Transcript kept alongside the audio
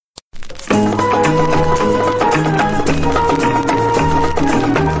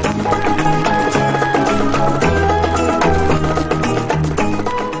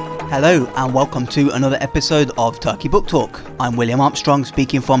Hello and welcome to another episode of Turkey Book Talk. I'm William Armstrong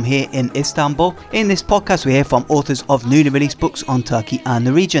speaking from here in Istanbul. In this podcast we hear from authors of newly released books on Turkey and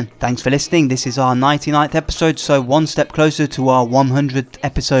the region. Thanks for listening. This is our 99th episode, so one step closer to our 100th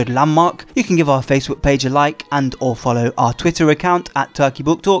episode landmark. You can give our Facebook page a like and or follow our Twitter account at Turkey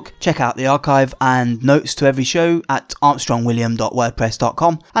Book Talk. Check out the archive and notes to every show at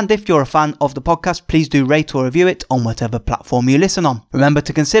armstrongwilliam.wordpress.com. And if you're a fan of the podcast, please do rate or review it on whatever platform you listen on. Remember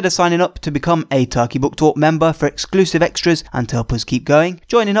to consider signing up to become a Turkey Book Talk member for exclusive extras and to help us keep going.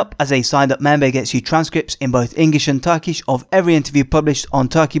 Joining up as a signed up member gets you transcripts in both English and Turkish of every interview published on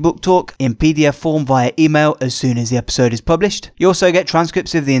Turkey Book Talk in PDF form via email as soon as the episode is published. You also get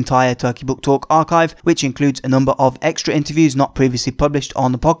transcripts of the entire Turkey Book Talk archive, which includes a number of extra interviews not previously published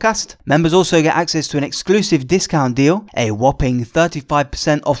on the podcast. Members also get access to an exclusive discount deal, a whopping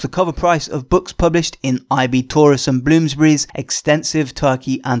 35% off the cover price of books published in IB Tauris and Bloomsbury's extensive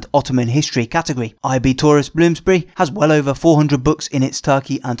Turkey and Ottoman history category. IB Tauris Bloomsbury has well over 400 books in its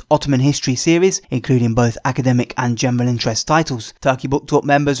Turkey and Ottoman history series, including both academic and general interest titles. Turkey Book Talk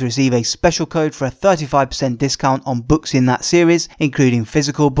members receive a special code for a 35% discount on books in that series, including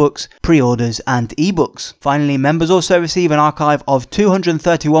physical books, pre-orders and ebooks. Finally, members also receive an archive of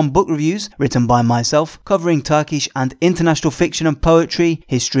 231 book reviews written by myself, covering Turkish and international fiction and poetry,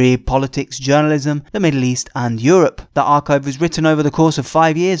 history, politics, journalism, the Middle East and Europe. The archive was written over the course of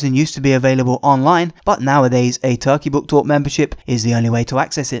 5 years and used to be available online, but nowadays a Turkey Book Talk membership is the only way to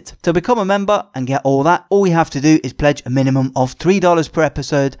access it. To become a member and get all that, all we have to do is pledge a minimum of $3 per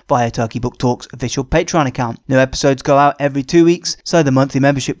episode via Turkey Book Talk's official Patreon account. New episodes go out every 2 weeks, so the monthly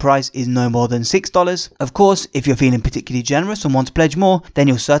membership price is no more than $6. Of course, if you're feeling particularly generous and want to pledge more, then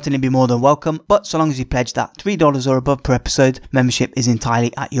you'll certainly be more than welcome, but so long as you pledge that $3 or above per episode, membership is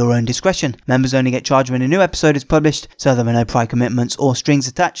entirely at your own discretion. Members only get charged when a new episode is published, so there are no prior commitments or strings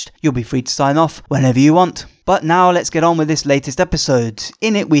attached. You'll be free to sign off whenever you want. But now let's get on with this latest episode.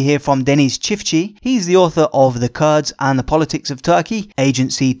 In it we hear from Deniz Çiftçi. He's the author of The Kurds and the Politics of Turkey,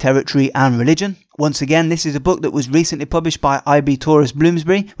 Agency, Territory and Religion. Once again, this is a book that was recently published by IB Tauris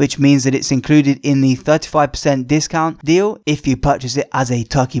Bloomsbury, which means that it's included in the 35% discount deal if you purchase it as a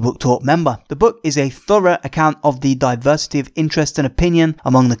Turkey Book Talk member. The book is a thorough account of the diversity of interest and opinion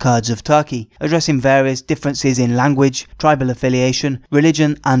among the Kurds of Turkey, addressing various differences in language, tribal affiliation,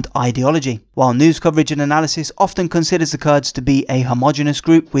 religion and ideology. While news coverage and analysis often considers the Kurds to be a homogeneous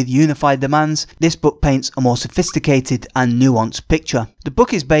group with unified demands, this book paints a more sophisticated and nuanced picture. The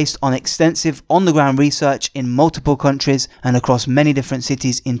book is based on extensive on-the-ground research in multiple countries and across many different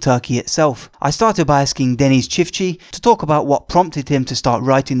cities in Turkey itself. I started by asking Deniz Çiftçi to talk about what prompted him to start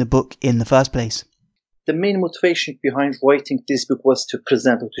writing the book in the first place. The main motivation behind writing this book was to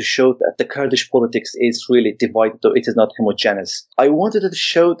present or to show that the Kurdish politics is really divided, though it is not homogeneous. I wanted to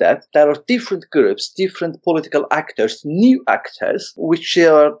show that there are different groups, different political actors, new actors, which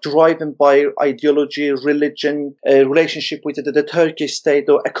are driven by ideology, religion, relationship with the Turkish state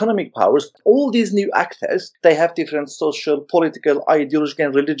or economic powers. All these new actors, they have different social, political, ideological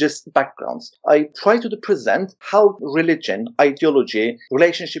and religious backgrounds. I try to present how religion, ideology,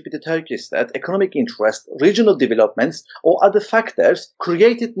 relationship with the Turkish state, economic interest, regional developments or other factors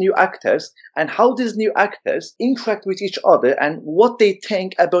created new actors and how these new actors interact with each other and what they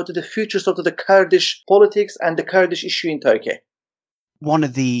think about the futures of the Kurdish politics and the Kurdish issue in Turkey. One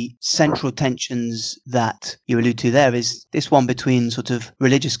of the central tensions that you allude to there is this one between sort of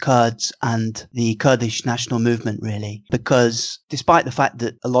religious Kurds and the Kurdish national movement, really, because despite the fact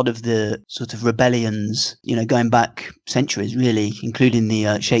that a lot of the sort of rebellions, going back centuries, really, including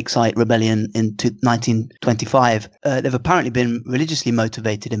the Sheikh Said rebellion in 1925, they've apparently been religiously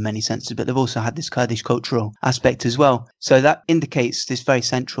motivated in many senses, but they've also had this Kurdish cultural aspect as well. So that indicates this very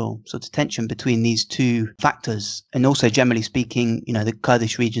central sort of tension between these two factors. And also, generally speaking, the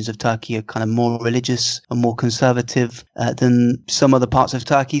Kurdish regions of Turkey are kind of more religious and more conservative than some other parts of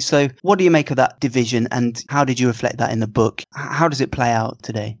Turkey. So what do you make of that division and how did you reflect that in the book? How does it play out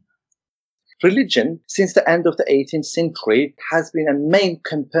today? Religion, since the end of the 18th century, has been a main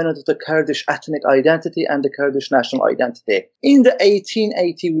component of the Kurdish ethnic identity and the Kurdish national identity. In the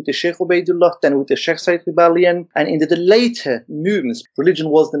 1880 with the Sheikh Ubaydullah, then with the Sheikh Said rebellion, and in the later movements, religion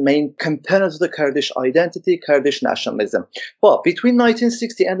was the main component of the Kurdish identity, Kurdish nationalism. But between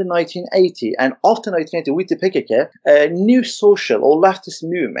 1960 and 1980, and after 1980 with the PKK, new social or leftist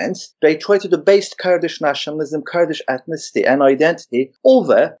movements, they tried to base Kurdish nationalism, Kurdish ethnicity and identity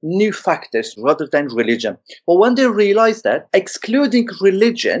over new factors, interest rather than religion. But when they realized that excluding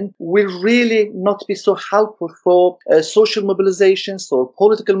religion will really not be so helpful for social mobilizations or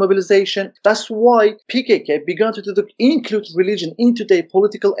political mobilization, that's why PKK began to include religion into their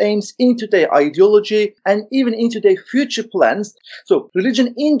political aims, into their ideology, and even into their future plans. So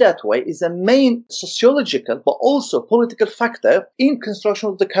religion in that way is a main sociological but also political factor in construction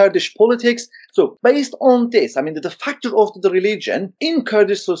of the Kurdish politics. So based on this, the factor of the religion in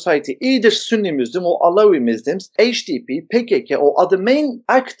Kurdish society, either Sunni Muslim or Alawi Muslims, HDP, PKK or other main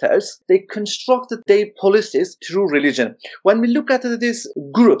actors, they constructed their policies through religion. When we look at these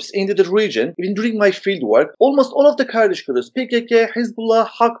groups in the region, even during my fieldwork, almost all of the Kurdish groups, PKK, Hezbollah,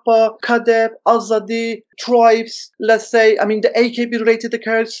 Hakpa, Kadeb, Azadi, tribes, let's say, the AKP related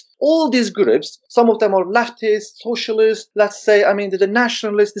Kurds, all these groups, some of them are leftist, socialist, let's say, the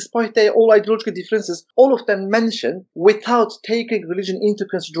nationalists, despite their all ideological differences, all of them mention, without taking religion into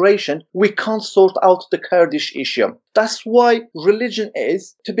consideration, we can't sort out the Kurdish issue. That's why religion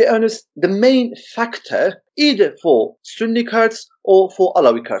is, to be honest, the main factor either for Sunni Kurds or for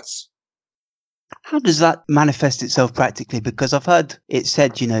Alawi Kurds. How does that manifest itself practically? Because I've heard it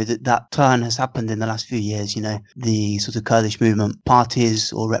said, that turn has happened in the last few years. The sort of Kurdish movement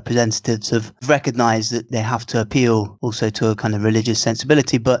parties or representatives have recognized that they have to appeal also to a kind of religious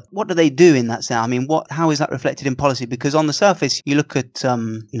sensibility. But what do they do in that sense? How is that reflected in policy? Because on the surface, you look at,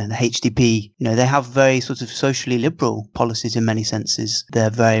 the HDP, they have very sort of socially liberal policies in many senses. They're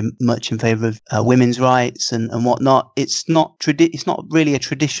very much in favor of women's rights and whatnot. It's not really a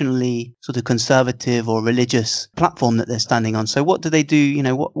traditionally sort of conservative or religious platform that they're standing on. So what do they do?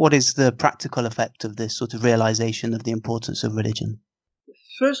 What is the practical effect of this sort of realization of the importance of religion?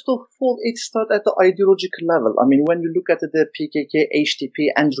 First of all, it starts at the ideological level. When you look at the PKK, HDP,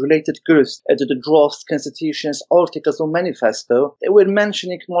 and related groups, the drafts, constitutions, articles, or manifesto, they were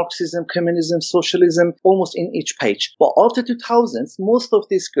mentioning Marxism, communism, socialism almost in each page. But after 2000s, most of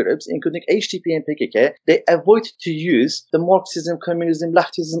these groups, including HDP and PKK, they avoid to use the Marxism, communism,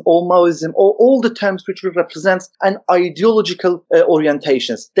 leftism, or Maoism, or all the terms which will represent an ideological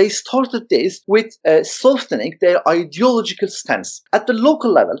orientations. They started this with softening their ideological stance. At the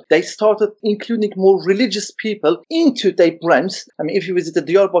local level, they started including more religious people into their branches. If you visit the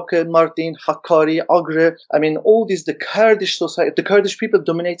Diyarbakir, Mardin, Hakkari, Agre, all these, the Kurdish society, the Kurdish people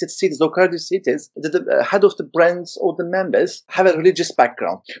dominated cities or Kurdish cities, the head of the brands or the members have a religious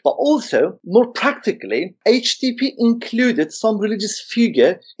background. But also, more practically, HDP included some religious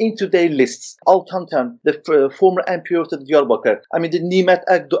figure into their lists. Altantan, the former MP of the Diyarbakir, the Nimet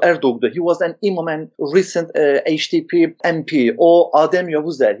Erdoğdu, he was an imam and recent HDP MP, or Adem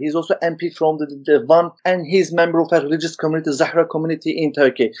Yavuzler, he's also MP from the Van, and he's member of a religious community, Zahra community in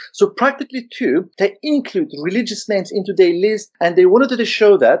Turkey. So practically too, they include religious names into their list, and they wanted to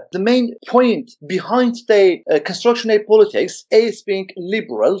show that the main point behind their construction of politics is being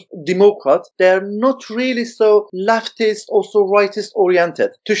liberal, democrat. They're not really so leftist or so rightist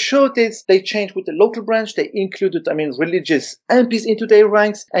oriented. To show this, they changed with the local branch. They included, religious MPs into their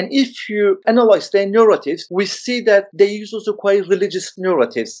ranks. And if you analyze their narratives, we see that they use also quite religious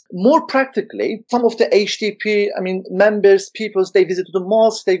narratives. More practically, some of the HDP, members, peoples, they visit the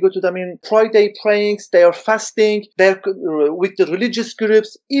mosque, they go to the, Friday prayings, they are fasting, they're with the religious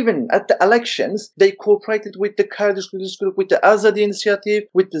groups. Even at the elections, they cooperated with the Kurdish religious group, with the Azadi initiative,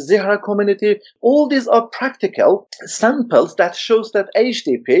 with the Zahra community. All these are practical samples that shows that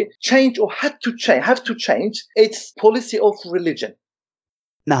HDP changed or have to change its policy of religion.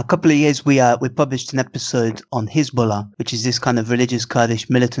 Now, a couple of years we published an episode on Hezbollah, which is this kind of religious Kurdish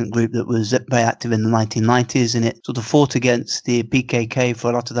militant group that was very active in the 1990s, and it sort of fought against the PKK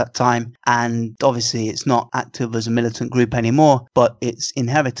for a lot of that time. And obviously it's not active as a militant group anymore, but its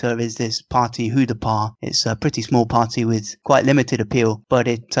inheritor is this party Hudapar. It's a pretty small party with quite limited appeal, but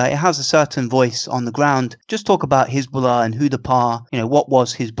it has a certain voice on the ground. Just talk about Hezbollah and Hudapar. What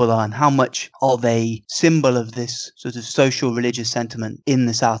was Hezbollah and how much of a symbol of this sort of social religious sentiment in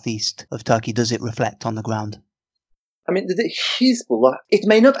the southeast of Turkey does it reflect on the ground? The Hezbollah, it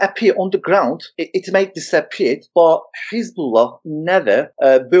may not appear on the ground, it may disappear, but Hezbollah never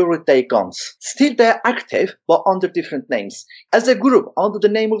buried their guns. Still they're active, but under different names. As a group, under the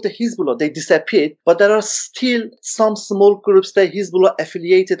name of the Hezbollah, they disappeared, but there are still some small groups that Hezbollah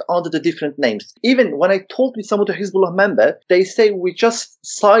affiliated under the different names. Even when I talked with some of the Hezbollah members, they say we just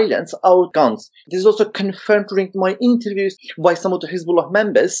silence our guns. This is also confirmed during my interviews by some of the Hezbollah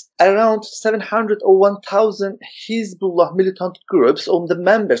members. Around 700 or 1,000 Hezbollah Hezbollah militant groups or the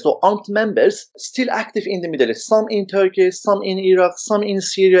members or armed members still active in the Middle East. Some in Turkey, some in Iraq, some in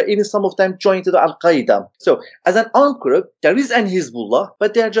Syria, even some of them joined the Al-Qaeda. So as an armed group, there is an Hezbollah,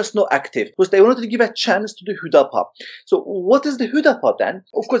 but they are just not active because they wanted to give a chance to the Hudapa. So what is the Hudapa then?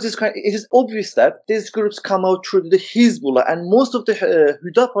 Of course, it is obvious that these groups come out through the Hezbollah, and most of the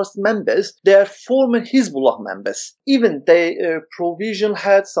Hudapa's members, they are former Hezbollah members. Even they provision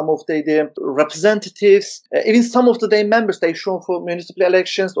had some of the representatives, even some of their members they shown for municipal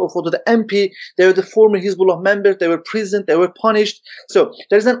elections or for the MP, they were the former Hezbollah members, they were prisoned, they were punished. So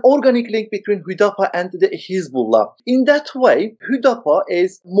there is an organic link between Hudapa and the Hezbollah. In that way, Hudapa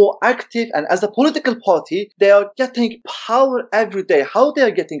is more active, and as a political party, they are getting power every day. How they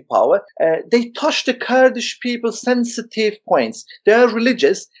are getting power? They touch the Kurdish people's sensitive points. They are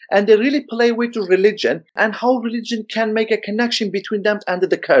religious, and they really play with religion and how religion can make a connection between them and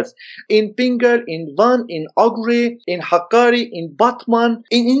the Kurds. In Bingöl, in Van, in Agri, in Hakkari, in Batman,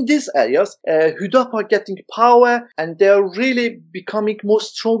 in these areas, Hudapa are getting power, and they are really becoming more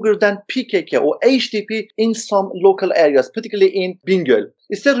stronger than PKK or HDP in some local areas, particularly in Bingöl.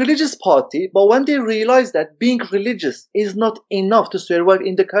 It's a religious party, but when they realize that being religious is not enough to survive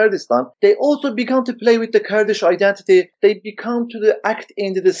in the Kurdistan, they also began to play with the Kurdish identity. They began to act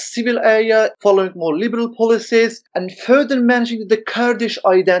in the civil area, following more liberal policies, and further managing the Kurdish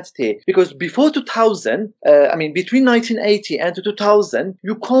identity. Because before 2000, between 1980 and 2000,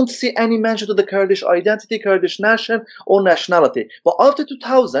 you can't see any mention of the Kurdish identity, Kurdish nation, or nationality. But after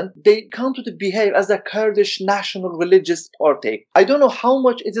 2000, they come to behave as a Kurdish national religious party. I don't know how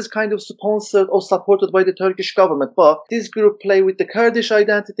much it is kind of sponsored or supported by the Turkish government, but this group play with the Kurdish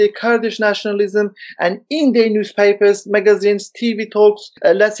identity, Kurdish nationalism, and in their newspapers, magazines, TV talks,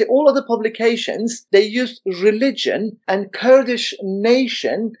 let's say all other publications, they use religion and Kurdish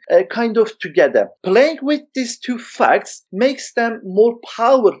nation kind of together. Playing with these two facts makes them more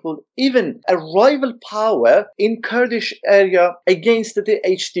powerful, even a rival power in Kurdish area against the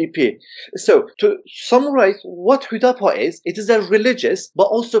HDP. So to summarize what Hudapa is, it is a religious but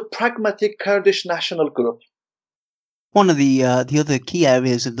also pragmatic Kurdish national group. One of the other key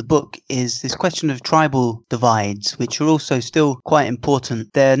areas of the book is this question of tribal divides, which are also still quite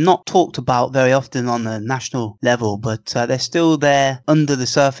important. They're not talked about very often on the national level, but they're still there under the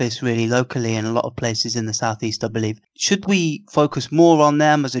surface, really, locally in a lot of places in the southeast, I believe. Should we focus more on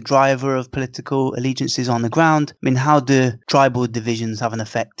them as a driver of political allegiances on the ground? I mean, how do tribal divisions have an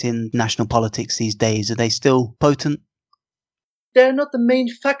effect in national politics these days? Are they still potent? They're not the main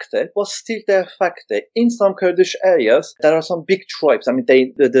factor, but still they're a factor. In some Kurdish areas, there are some big tribes.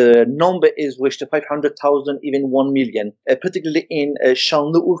 The number is reached 500,000, even 1 million, particularly in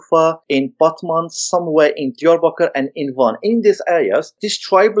Şanlıurfa, in Batman, somewhere in Diyarbakır, and in Van. In these areas, these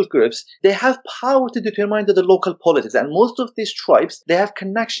tribal groups, they have power to determine the local politics. And most of these tribes, they have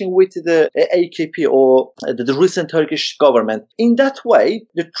connection with the AKP or the recent Turkish government. In that way,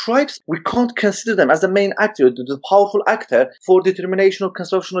 the tribes, we can't consider them as the main actor, the powerful actor for determination or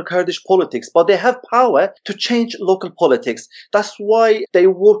construction of Kurdish politics, but they have power to change local politics. That's why they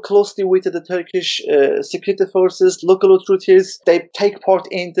work closely with the Turkish security forces, local authorities. They take part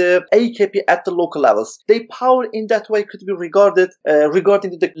in the AKP at the local levels. Their power in that way could be regarded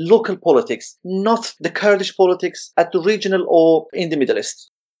regarding the local politics, not the Kurdish politics at the regional or in the Middle East.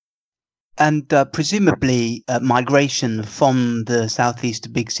 And presumably migration from the southeast to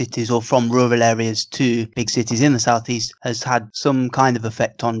big cities or from rural areas to big cities in the southeast has had some kind of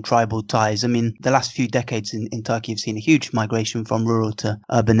effect on tribal ties. I mean, the last few decades in Turkey have seen a huge migration from rural to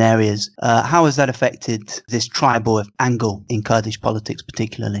urban areas. How has that affected this tribal angle in Kurdish politics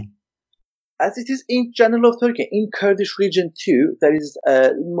particularly? As it is in general of Turkey, in Kurdish region too, there is a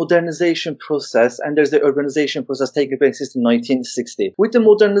modernization process and there's the urbanization process taking place since 1960. With the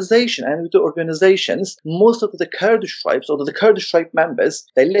modernization and with the urbanizations, most of the Kurdish tribes or the Kurdish tribe members,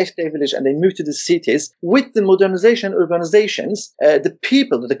 they left their village and they moved to the cities. With the modernization and urbanizations, the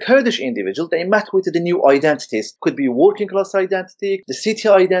people, the Kurdish individual, they met with the new identities. Could be working class identity, the city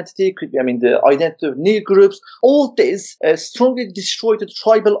identity, could be, the identity of new groups. All this strongly destroyed the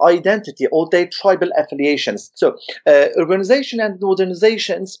tribal identity or their tribal affiliations. So urbanization and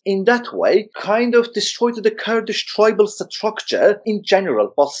modernizations in that way kind of destroyed the Kurdish tribal structure in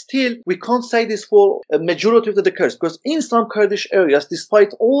general. But still, we can't say this for a majority of the Kurds, because in some Kurdish areas,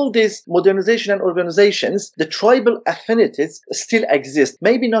 despite all this modernization and urbanizations, the tribal affinities still exist.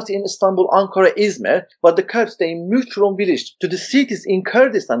 Maybe not in Istanbul, Ankara, Izmir, but the Kurds, they moved from village to the cities in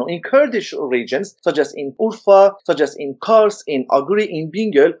Kurdistan or in Kurdish regions, such as in Urfa, such as in Kars, in Agri, in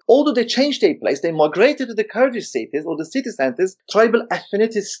Bingöl. Although they changed take place, they migrated to the Kurdish cities or the city centers. Tribal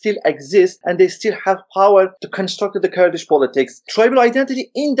affinities still exist and they still have power to construct the Kurdish politics. Tribal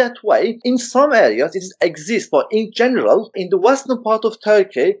identity in that way, in some areas it exists, but in general, in the western part of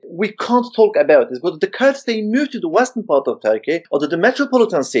Turkey, we can't talk about this. But the Kurds, they moved to the western part of Turkey or to the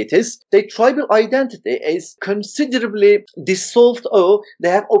metropolitan cities, their tribal identity is considerably dissolved or they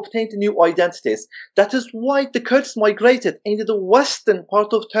have obtained new identities. That is why the Kurds migrated into the western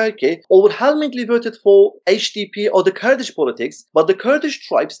part of Turkey, overwhelmingly voted for HDP or the Kurdish politics, but the Kurdish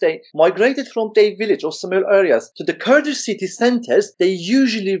tribes, they migrated from their village or small areas to the Kurdish city centers, they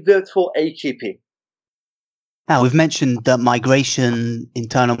usually vote for AKP. Now, we've mentioned that migration,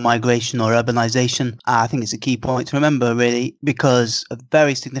 internal migration or urbanization. I think it's a key point to remember, really, because a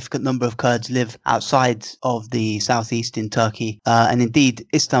very significant number of Kurds live outside of the southeast in Turkey. And indeed,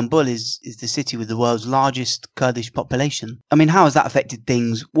 Istanbul is the city with the world's largest Kurdish population. I mean, how has that affected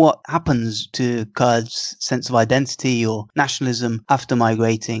things? What happens to Kurds' sense of identity or nationalism after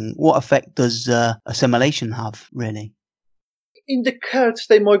migrating? What effect does assimilation have, really? In the Kurds,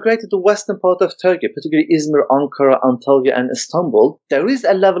 they migrated to the western part of Turkey, particularly Izmir, Ankara, Antalya, and Istanbul. There is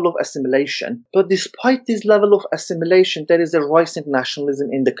a level of assimilation, but despite this level of assimilation, there is a rising nationalism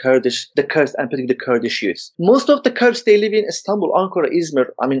in the Kurds, and particularly the Kurdish youth. Most of the Kurds, they live in Istanbul, Ankara, Izmir,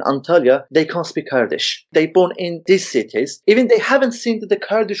 Antalya, they can't speak Kurdish. They born in these cities. Even they haven't seen the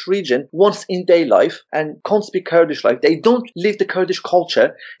Kurdish region once in their life and can't speak Kurdish life. They don't live the Kurdish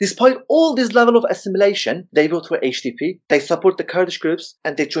culture. Despite all this level of assimilation, they vote for HDP. They support the Kurdish groups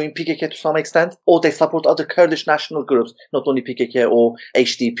and they join PKK to some extent, or they support other Kurdish national groups, not only PKK or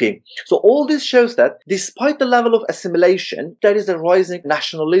HDP. So all this shows that despite the level of assimilation, there is a rising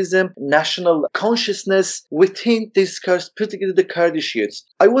nationalism, national consciousness within these Kurds, particularly the Kurdish youths.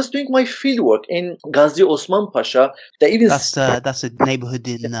 I was doing my fieldwork in Gazi Osman Pasha. That's a neighborhood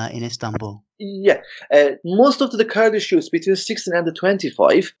in Istanbul. Yeah, most of the Kurdish youths between 16 and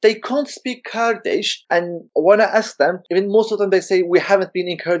 25, they can't speak Kurdish. And when I ask them, even most of them, they say, we haven't been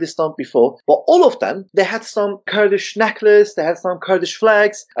in Kurdistan before. But all of them, they had some Kurdish necklace, they had some Kurdish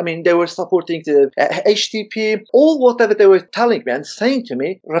flags. I mean, they were supporting the HDP. All whatever they were telling me and saying to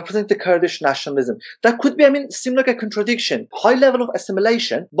me represent the Kurdish nationalism. That could be, seem like a contradiction. High level of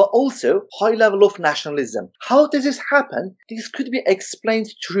assimilation, but also high level of nationalism. How does this happen? This could be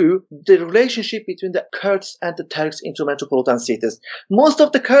explained through the relationship between the Kurds and the Turks into metropolitan cities. Most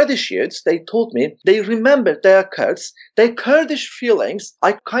of the Kurdish youths, they told me, they remember their Kurds. Their Kurdish feelings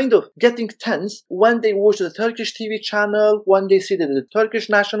are kind of getting tense when they watch the Turkish TV channel, when they see the Turkish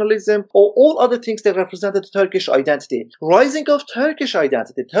nationalism, or all other things that represented the Turkish identity. Rising of Turkish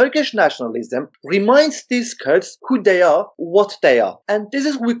identity, Turkish nationalism, reminds these Kurds who they are, what they are. And this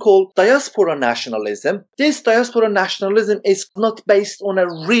is what we call diaspora nationalism. This diaspora nationalism is not based on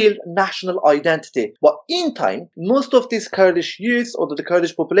a real national identity. But in time, most of these Kurdish youths or the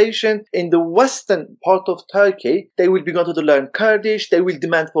Kurdish population in the western part of Turkey, they will begin to learn Kurdish, they will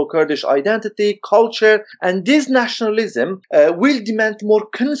demand for Kurdish identity, culture, and this nationalism will demand more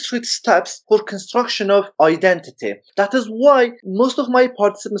concrete steps for construction of identity. That is why most of my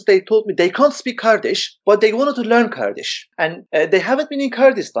participants, they told me they can't speak Kurdish, but they wanted to learn Kurdish. And they haven't been in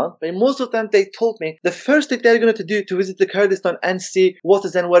Kurdistan, but most of them, they told me the first thing they're going to do to visit the Kurdistan and see what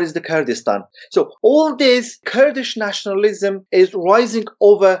is the Kurdistan. So all this Kurdish nationalism is rising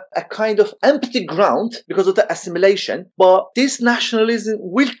over a kind of empty ground because of the assimilation, but this nationalism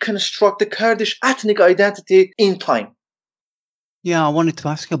will construct the Kurdish ethnic identity in time. Yeah, I wanted to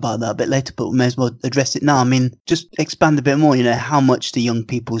ask you about that a bit later, but we may as well address it now. Just expand a bit more, how much the young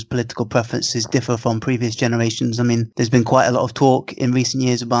people's political preferences differ from previous generations. There's been quite a lot of talk in recent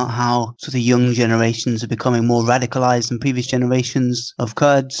years about how sort of young generations are becoming more radicalized than previous generations of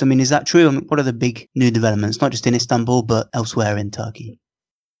Kurds. Is that true? What are the big new developments, not just in Istanbul, but elsewhere in Turkey?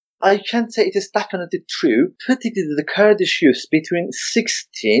 I can say it is definitely true, particularly the Kurdish youth between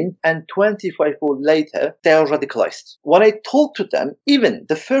 16 and 25 or later, they are radicalized. When I talk to them, even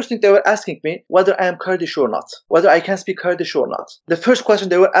the first thing they were asking me, whether I am Kurdish or not, whether I can speak Kurdish or not. The first question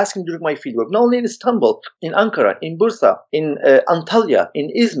they were asking during my fieldwork, not only in Istanbul, in Ankara, in Bursa, in Antalya,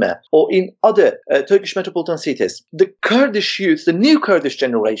 in Izmir, or in other Turkish metropolitan cities. The Kurdish youth, the new Kurdish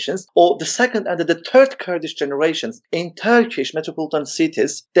generations, or the second and the third Kurdish generations in Turkish metropolitan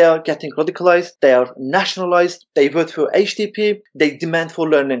cities, they are getting radicalized, they are nationalized, they vote for HDP, they demand for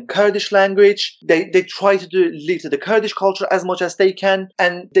learning Kurdish language, they try to live to the Kurdish culture as much as they can,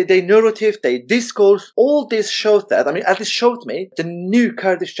 and they narrative, they discourse, all this shows that, at least showed me, the new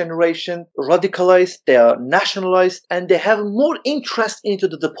Kurdish generation radicalized, they are nationalized, and they have more interest into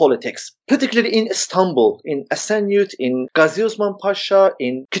the politics, particularly in Istanbul, in Esenyurt, in Gazi Osman Pasha,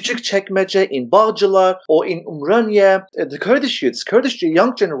 in Küçükçekmece, in Bağcılar, or in Umraniye. The Kurdish youths, Kurdish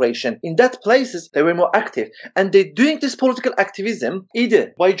young generation, in that places, they were more active. And they're doing this political activism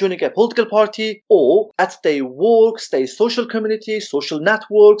either by joining a political party or at their works, their social community, social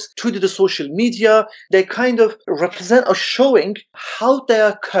networks, through the social media. They kind of represent or showing how they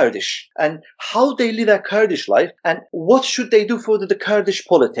are Kurdish and how they live a Kurdish life and what should they do for the Kurdish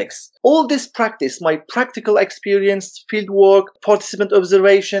politics. All this practice, my practical experience, fieldwork, participant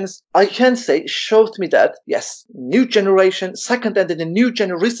observations, I can say showed me that, yes, new generation, second and the new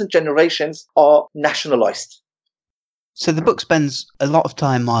recent generations are nationalized. So the book spends a lot of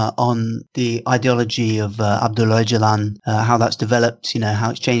time on the ideology of Abdullah Öcalan, how that's developed, how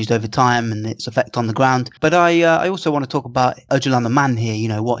it's changed over time and its effect on the ground. But I also want to talk about Öcalan the man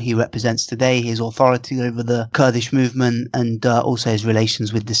here, what he represents today, his authority over the Kurdish movement and also his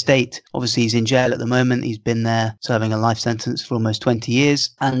relations with the state. Obviously, he's in jail at the moment. He's been there serving a life sentence for almost 20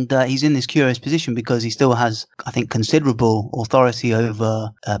 years. And he's in this curious position because he still has, I think, considerable authority over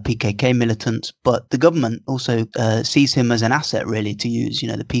PKK militants. But the government also sees him as an asset really to use.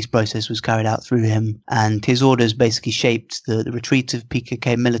 The peace process was carried out through him and his orders basically shaped the retreat of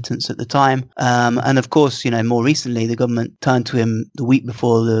PKK militants at the time. And of course, more recently, the government turned to him the week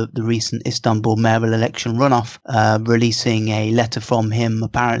before the recent Istanbul mayoral election runoff, releasing a letter from him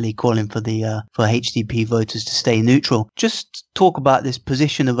apparently calling for HDP voters to stay neutral. Just talk about this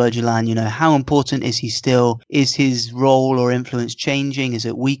position of Öcalan, how important is he still? Is his role or influence changing? Is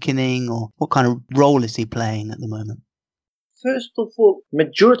it weakening? Or what kind of role is he playing at the moment? First of all,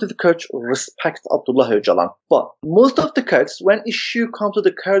 majority of the Kurds respect Abdullah Öcalan. But most of the Kurds, when issue comes to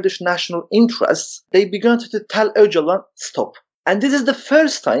the Kurdish national interests, they began to tell Öcalan, stop. And this is the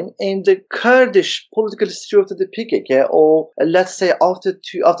first time in the Kurdish political history of the PKK, or let's say after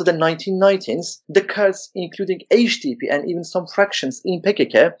the 1990s, the Kurds, including HDP and even some fractions in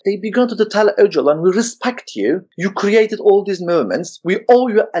PKK, they began to tell Öcalan, we respect you, you created all these movements, we owe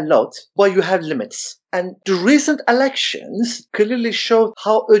you a lot, but you have limits. And the recent elections clearly showed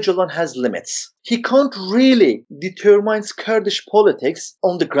how Öcalan has limits. He can't really determine Kurdish politics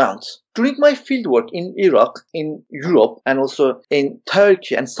on the ground. During my fieldwork in Iraq, in Europe, and also in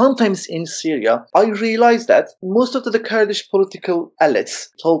Turkey, and sometimes in Syria, I realized that most of the Kurdish political elites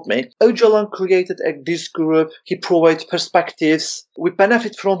told me, Öcalan created this group, he provides perspectives, we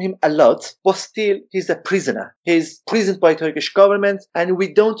benefit from him a lot, but still he's a prisoner. He's imprisoned by Turkish government, and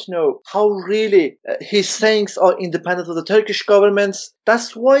we don't know how really his sayings are independent of the Turkish governments.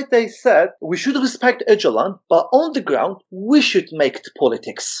 That's why they said we should respect Öcalan, but on the ground, we should make the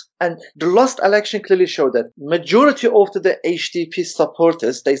politics. And the last election clearly showed that majority of the HDP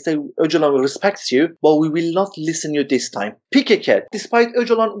supporters, they say Öcalan respects you, but we will not listen to you this time. PKK, despite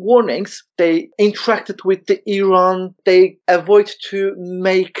Öcalan warnings, they interacted with Iran, they avoid to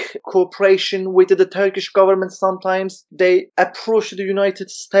make cooperation with the Turkish government sometimes, they approach the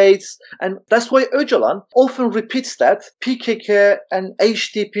United States, and that's why Öcalan often repeats that PKK and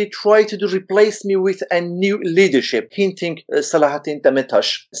HDP try to replace me with a new leadership, hinting Selahattin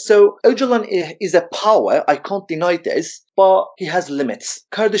Demirtas. So Öcalan is a power, I can't deny this, but he has limits.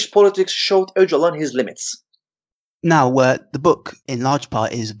 Kurdish politics showed Öcalan his limits. Now, the book, in large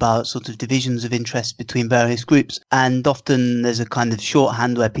part, is about sort of divisions of interest between various groups, and often there's a kind of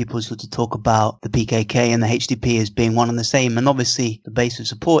shorthand where people sort of talk about the PKK and the HDP as being one and the same, and obviously the base of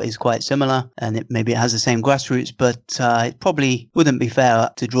support is quite similar, and maybe it has the same grassroots, but it probably wouldn't be fair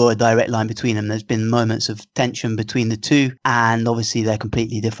to draw a direct line between them. There's been moments of tension between the two, and obviously they're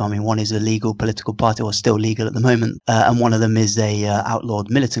completely different. I mean, one is a legal political party, or still legal at the moment, and one of them is a outlawed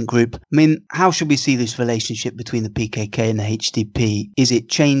militant group. I mean, how should we see this relationship between the PKK and the HDP? Is it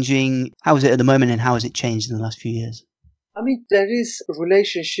changing? How is it at the moment, and how has it changed in the last few years? I mean, there is a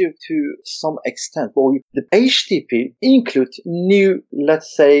relationship to some extent. But the HDP include new,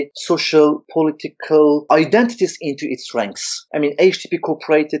 let's say, social, political identities into its ranks. I mean, HDP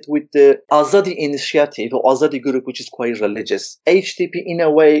cooperated with the Azadi initiative, or Azadi group, which is quite religious. HDP, in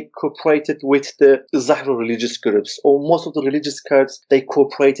a way, cooperated with the Zahra religious groups, or most of the religious Kurds, they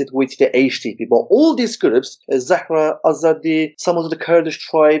cooperated with the HDP. But all these groups, Zahra, Azadi, some of the Kurdish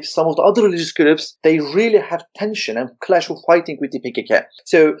tribes, some of the other religious groups, they really have tension and clash clash or fighting with the PKK.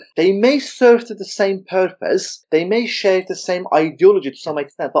 So they may serve to the same purpose, they may share the same ideology to some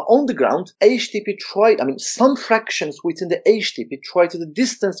extent, but on the ground, some fractions within the HDP try to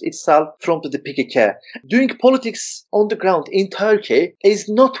distance itself from the PKK. Doing politics on the ground in Turkey is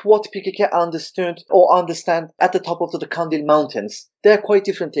not what PKK understand at the top of the Kandil Mountains. They are quite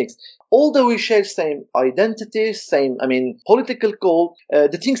different things. Although we share same identity, same political goal,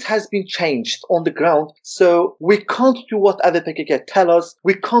 the things has been changed on the ground. So we can't do whatever PKK tell us.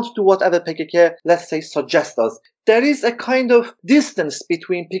 We can't do whatever PKK, let's say, suggest us. There is a kind of distance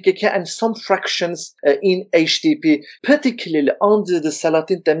between PKK and some fractions in HDP, particularly under the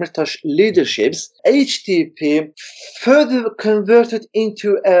Selahattin Demirtas leaderships. HDP further converted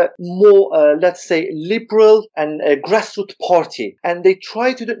into a more, let's say, liberal and a grassroots party. And they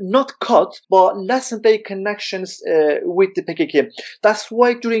try to not cut, but lessen their connections with the PKK. That's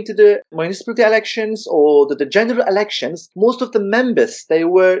why during the municipality elections or the general elections, most of the members they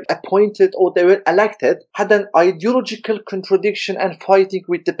were appointed or they were elected had an ideological contradiction and fighting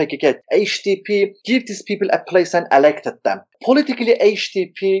with the PKK. HDP gave these people a place and elected them. Politically,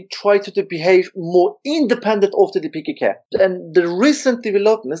 HDP tried to behave more independent of the PKK. And the recent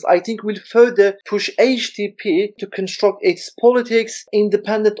developments, I think, will further push HDP to construct its politics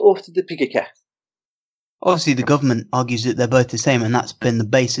independent of the PKK. Obviously, the government argues that they're both the same, and that's been the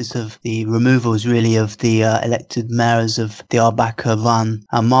basis of the removals, really, of the elected mayors of Diyarbakir, Van,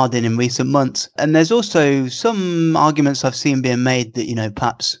 and Mardin in recent months. And there's also some arguments I've seen being made that,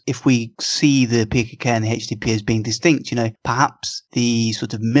 perhaps if we see the PKK and the HDP as being distinct, perhaps the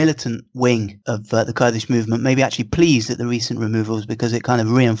sort of militant wing of the Kurdish movement may be actually pleased at the recent removals because it kind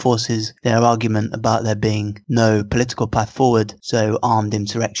of reinforces their argument about there being no political path forward. So armed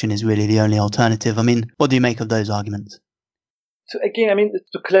insurrection is really the only alternative. What do you make of those arguments? So again,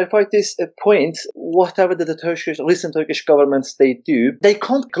 to clarify this point, whatever the recent Turkish governments they do, they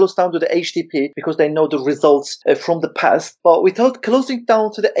can't close down to the HDP because they know the results from the past. But without closing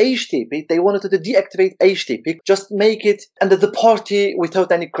down to the HDP, they wanted to deactivate HDP, just make it under the party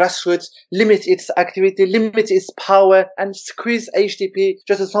without any grassroots, limit its activity, limit its power, and squeeze HDP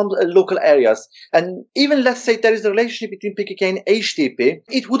just in some local areas. And even let's say there is a relationship between PKK and HDP,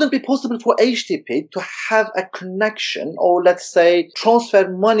 it wouldn't be possible for HDP to have a connection or let's say transfer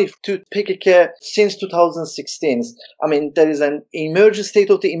money to PKK since 2016. There is an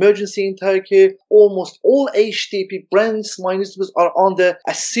state of the emergency in Turkey. Almost all HDP brands, municipalities are under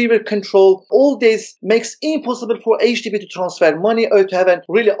a severe control. All this makes it impossible for HDP to transfer money or to have a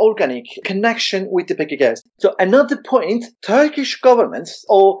really organic connection with the PKK. So another point, Turkish governments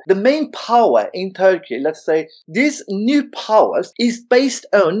or the main power in Turkey, let's say, these new powers is based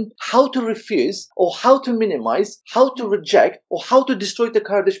on how to refuse or how to minimize, how to reject or how to destroy the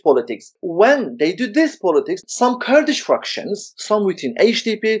Kurdish politics. When they do this politics, some Kurdish fractions, some within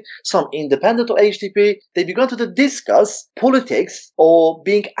HDP, some independent of HDP, they began to discuss politics or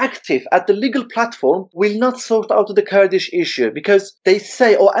being active at the legal platform will not sort out the Kurdish issue because they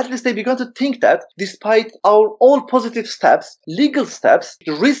say, or at least they began to think that despite our all positive steps, legal steps,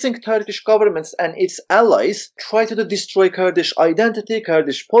 the recent Turkish governments and its allies try to destroy Kurdish identity,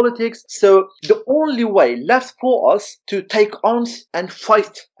 Kurdish politics. So the only way left for us to take arms and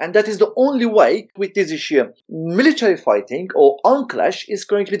fight. And that is the only way with this issue. Military fighting or armed clash is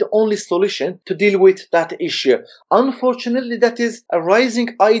going to be the only solution to deal with that issue. Unfortunately, that is a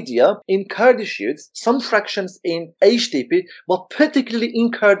rising idea in Kurdish youths, some fractions in HDP, but particularly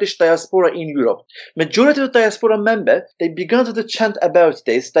in Kurdish diaspora in Europe. Majority of the diaspora members, they began to chant about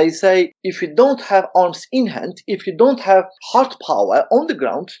this. They say, if you don't have arms in hand, if you don't have hard power on the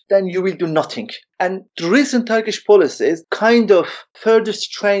ground, then you will do nothing. And the recent Turkish policies kind of further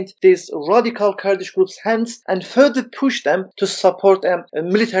strained these radical Kurdish groups' hands and further pushed them to support a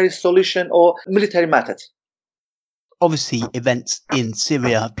military solution or military method. Obviously, events in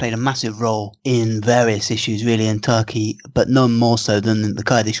Syria have played a massive role in various issues really in Turkey, but none more so than the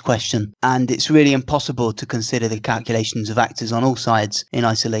Kurdish question. And it's really impossible to consider the calculations of actors on all sides in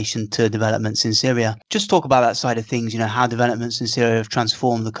isolation to developments in Syria. Just talk about that side of things, how developments in Syria have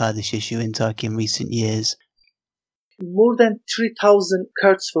transformed the Kurdish issue in Turkey in recent years. More than 3,000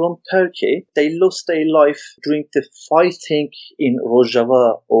 Kurds from Turkey, they lost their life during the fighting in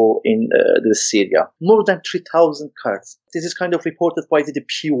Rojava or in Syria. More than 3,000 Kurds. This is kind of reported by the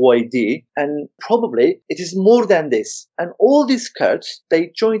PYD, and probably it is more than this. And all these Kurds,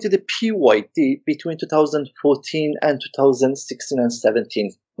 they joined the PYD between 2014 and 2016 and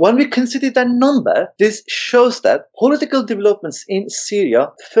 17. when we consider that number, this shows that political developments in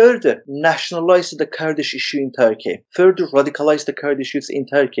Syria further nationalized the Kurdish issue in Turkey, further radicalized the Kurdish issues in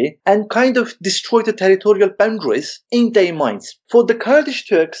Turkey, and kind of destroyed the territorial boundaries in their minds. For the Kurdish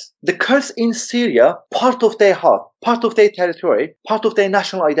Turks, the Kurds in Syria, part of their heart, part of their territory, part of their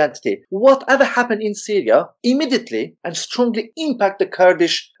national identity. Whatever happened in Syria immediately and strongly impact the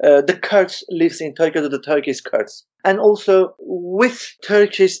Kurds lives in Turkey, the Turkish Kurds. And also with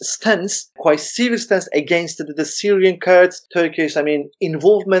Turkish stance, quite serious stance against the Syrian Kurds, Turkish,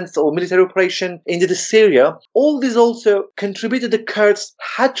 involvement or military operation into Syria, all this also contributed the Kurds'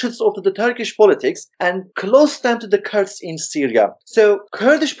 hatreds of the Turkish politics and close them to the Kurds in Syria. So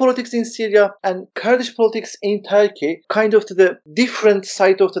Kurdish politics in Syria and Kurdish politics in Turkey kind of to the different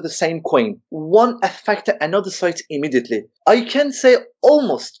side of the same coin. One affected another side immediately. I can say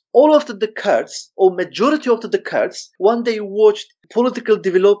almost all of the Kurds, or majority of the Kurds, when they watched political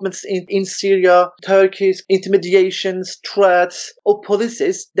developments in Syria, Turkey's intermediations, threats, or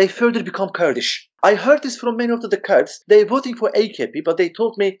policies, they further become Kurdish. I heard this from many of the Kurds. They're voting for AKP, but they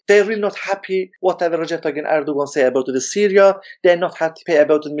told me they're really not happy whatever Recep Tayyip Erdogan say about the Syria. They're not happy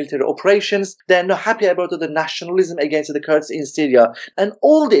about the military operations. They're not happy about the nationalism against the Kurds in Syria. And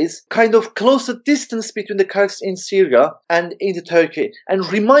all this kind of close the distance between the Kurds in Syria and in Turkey and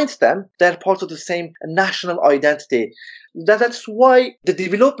reminds them they're part of the same national identity. That's why the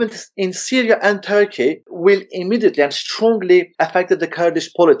developments in Syria and Turkey will immediately and strongly affect the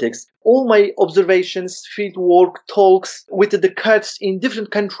Kurdish politics. All my observations, fieldwork, talks with the Kurds in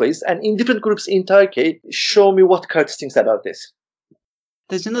different countries and in different groups in Turkey show me what Kurds thinks about this.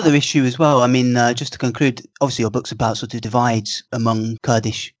 There's another issue as well. Just to conclude, obviously your book's about sort of divides among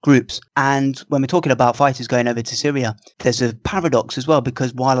Kurdish groups. And when we're talking about fighters going over to Syria, there's a paradox as well,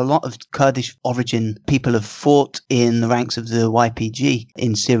 because while a lot of Kurdish origin people have fought in the ranks of the YPG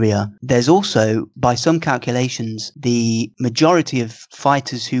in Syria, there's also, by some calculations, the majority of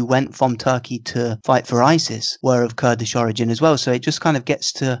fighters who went from Turkey to fight for ISIS were of Kurdish origin as well. So it just kind of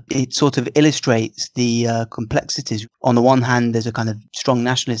it sort of illustrates the complexities. On the one hand, there's a kind of strong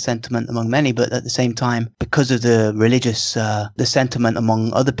nationalist sentiment among many, but at the same time, because of the religious, the sentiment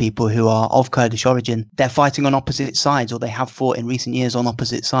among other people who are of Kurdish origin, they're fighting on opposite sides, or they have fought in recent years on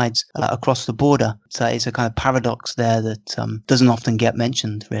opposite sides across the border. So it's a kind of paradox there that doesn't often get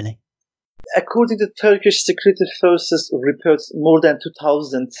mentioned, really. According to Turkish security forces reports, more than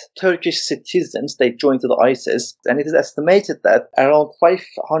 2,000 Turkish citizens, they joined the ISIS, and it is estimated that around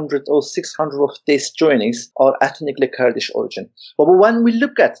 500 or 600 of these joinings are ethnically Kurdish origin. But when we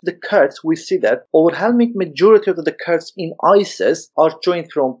look at the Kurds, we see that overwhelming majority of the Kurds in ISIS are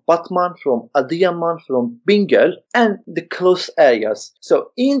joined from Batman, from Adıyaman, from Bingöl, and the close areas.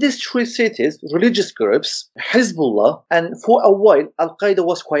 So in these three cities, religious groups, Hezbollah, and for a while, Al-Qaeda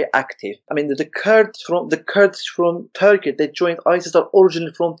was quite active. The Kurds from Turkey, they joined ISIS, are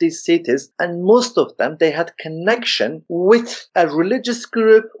originally from these cities, and most of them, they had connection with a religious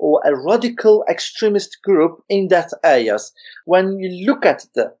group or a radical extremist group in that areas. When you look at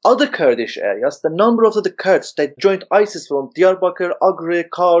the other Kurdish areas, the number of the Kurds that joined ISIS from Diyarbakir, Agre,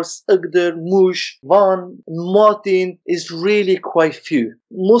 Kars, Iğdır, Muş, Van, Mardin is really quite few.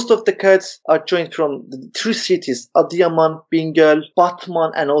 Most of the Kurds are joined from the three cities, Adıyaman, Bingöl,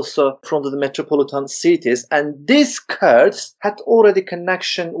 Batman, and also from the metropolitan cities. And these Kurds had already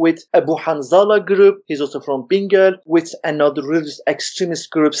connection with Abu Hanzala group. He's also from Bingöl, with another religious extremist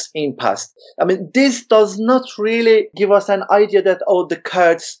groups in past. This does not really give us an idea that, the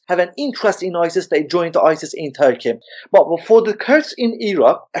Kurds have an interest in ISIS, they joined ISIS in Turkey. But for the Kurds in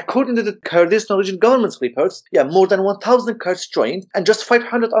Iraq, according to the Kurdish Norwegian government's reports, more than 1,000 Kurds joined, and just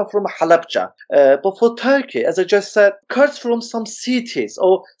 500 are from Halabja. But for Turkey, as I just said, Kurds from some cities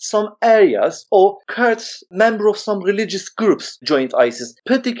or some areas, or Kurds, member of some religious groups, joined ISIS,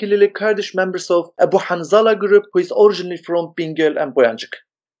 particularly Kurdish members of Abu Hanzala group, who is originally from Bingöl and Boyancık.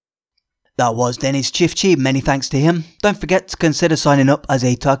 That was Deniz Çiftçi. Many thanks to him. Don't forget to consider signing up as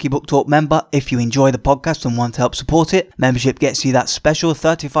a Turkey Book Talk member if you enjoy the podcast and want to help support it. Membership gets you that special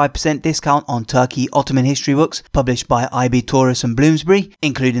 35% discount on Turkey Ottoman history books published by IB Tauris and Bloomsbury,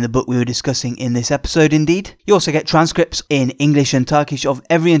 including the book we were discussing in this episode indeed. You also get transcripts in English and Turkish of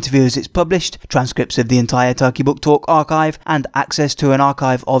every interview as it's published, transcripts of the entire Turkey Book Talk archive, and access to an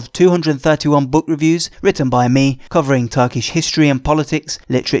archive of 231 book reviews written by me covering Turkish history and politics,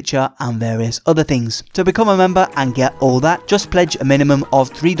 literature and various other things. To become a member and get all that, just pledge a minimum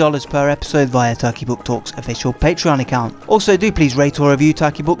of $3 per episode via Turkey Book Talk's official Patreon account. Also, do please rate or review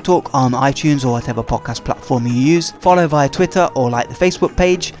Turkey Book Talk on iTunes or whatever podcast platform you use. Follow via Twitter or like the Facebook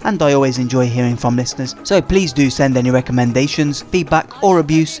page, and I always enjoy hearing from listeners, so please do send any recommendations, feedback or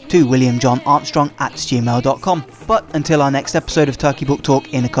abuse to williamjohnarmstrong@gmail.com. But until our next episode of Turkey Book Talk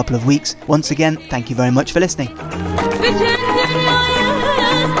in a couple of weeks, once again, thank you very much for listening. Bütün dünyayı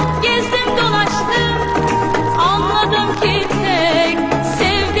gezdim dolaştım, anladım ki tek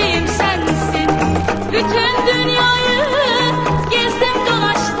sevdiğim sensin. Bütün dünyayı gezdim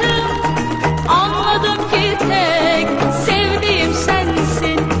dolaştım, anladım ki tek sevdiğim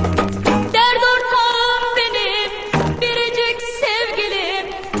sensin. Dert ortağım benim, biricik sevgilim.